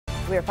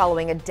We are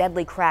following a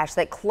deadly crash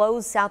that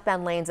closed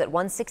southbound lanes at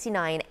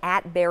 169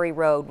 at Berry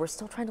Road. We're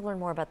still trying to learn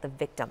more about the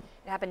victim.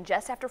 It happened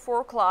just after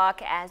 4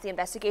 o'clock. As the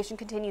investigation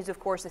continues, of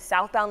course, the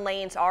southbound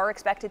lanes are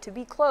expected to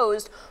be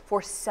closed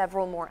for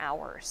several more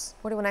hours.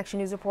 41 Action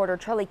News reporter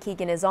Charlie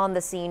Keegan is on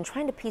the scene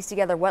trying to piece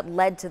together what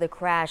led to the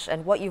crash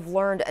and what you've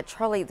learned.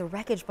 Charlie, the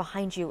wreckage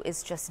behind you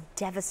is just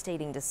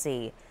devastating to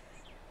see.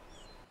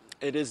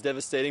 It is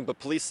devastating, but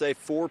police say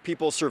 4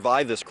 people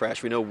survived this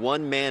crash. We know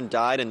 1 man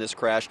died in this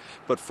crash,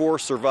 but 4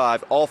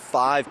 survived. All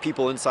 5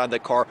 people inside the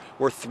car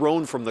were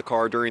thrown from the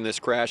car during this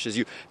crash. As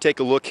you take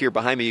a look here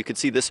behind me, you can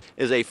see this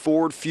is a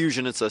Ford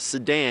Fusion. It's a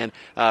sedan.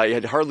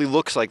 It hardly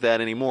looks like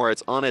that anymore.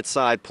 It's on its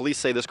side. Police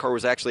say this car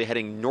was actually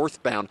heading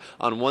northbound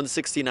on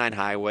 169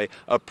 highway,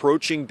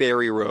 approaching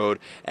Berry Road,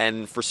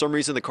 and for some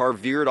reason the car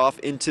veered off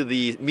into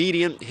the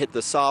median, hit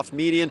the soft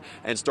median,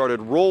 and started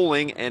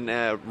rolling, and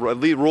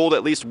rolled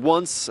at least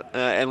once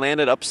and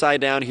landed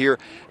upside down here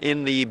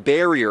in the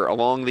barrier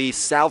along the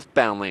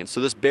southbound lane. So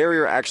this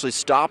barrier actually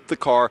stopped the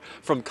car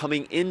from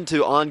coming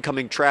into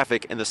oncoming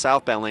traffic in the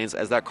southbound lanes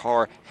as that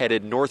car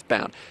headed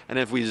northbound. And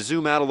if we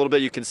zoom out a little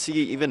bit, you can see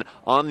even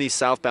on these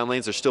southbound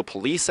lanes, there's still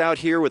police out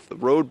here with the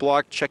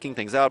roadblock checking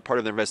things out, part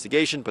of their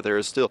investigation, but there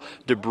is still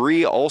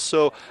debris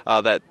also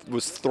that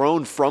was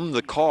thrown from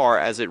the car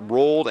as it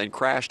rolled and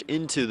crashed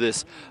into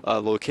this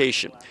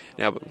location.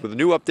 Now, with a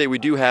new update, we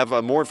do have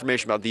more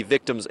information about the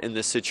victims in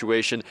this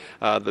situation.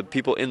 The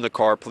people in the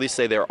car, police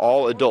say they're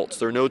all adults.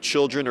 There are no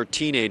children or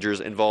teenagers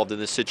involved in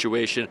this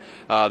situation.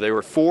 There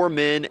were 4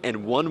 men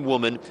and 1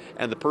 woman,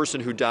 and the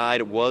person who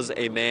died was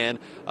a man.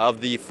 Of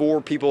the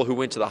 4 people who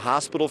went to the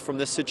hospital from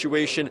this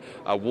situation,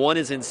 1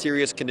 is in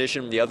serious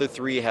condition. The other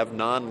 3 have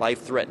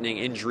non-life-threatening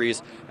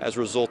injuries as a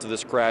result of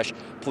this crash.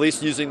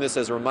 Police using this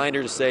as a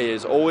reminder to say it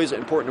is always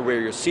important to wear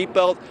your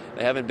seatbelt.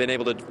 They haven't been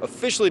able to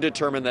officially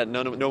determine that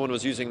no one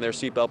was using their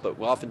seatbelt, but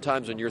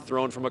oftentimes when you're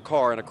thrown from a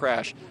car in a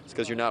crash, it's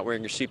because you're not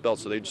wearing your seatbelt.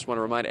 So they just want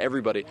to remind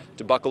everybody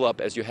to buckle up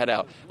as you head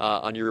out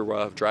on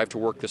your drive to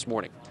work this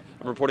morning.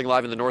 I'm reporting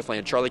live in the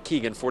Northland. Charlie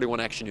Keegan, 41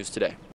 Action News Today.